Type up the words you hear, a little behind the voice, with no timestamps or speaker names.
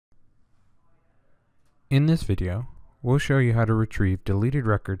In this video, we'll show you how to retrieve deleted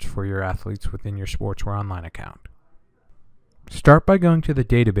records for your athletes within your Sportswear Online account. Start by going to the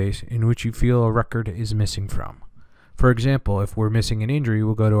database in which you feel a record is missing from. For example, if we're missing an injury,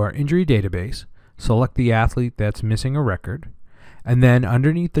 we'll go to our injury database, select the athlete that's missing a record, and then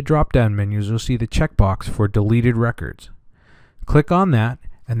underneath the drop-down menus you'll see the checkbox for deleted records. Click on that,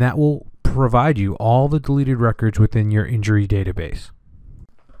 and that will provide you all the deleted records within your injury database.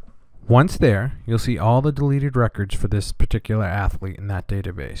 Once there, you'll see all the deleted records for this particular athlete in that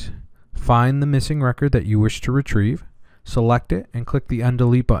database. Find the missing record that you wish to retrieve, select it, and click the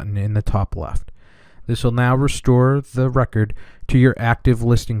Undelete button in the top left. This will now restore the record to your active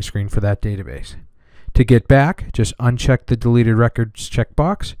listing screen for that database. To get back, just uncheck the Deleted Records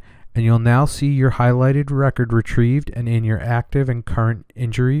checkbox, and you'll now see your highlighted record retrieved and in your active and current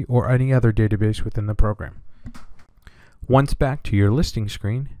injury or any other database within the program. Once back to your listing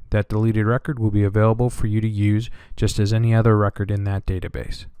screen, that deleted record will be available for you to use just as any other record in that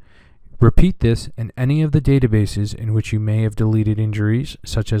database. Repeat this in any of the databases in which you may have deleted injuries,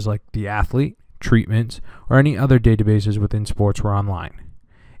 such as like the athlete, treatments, or any other databases within Sportswear Online.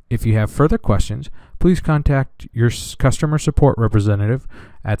 If you have further questions, please contact your customer support representative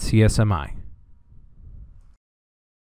at CSMI.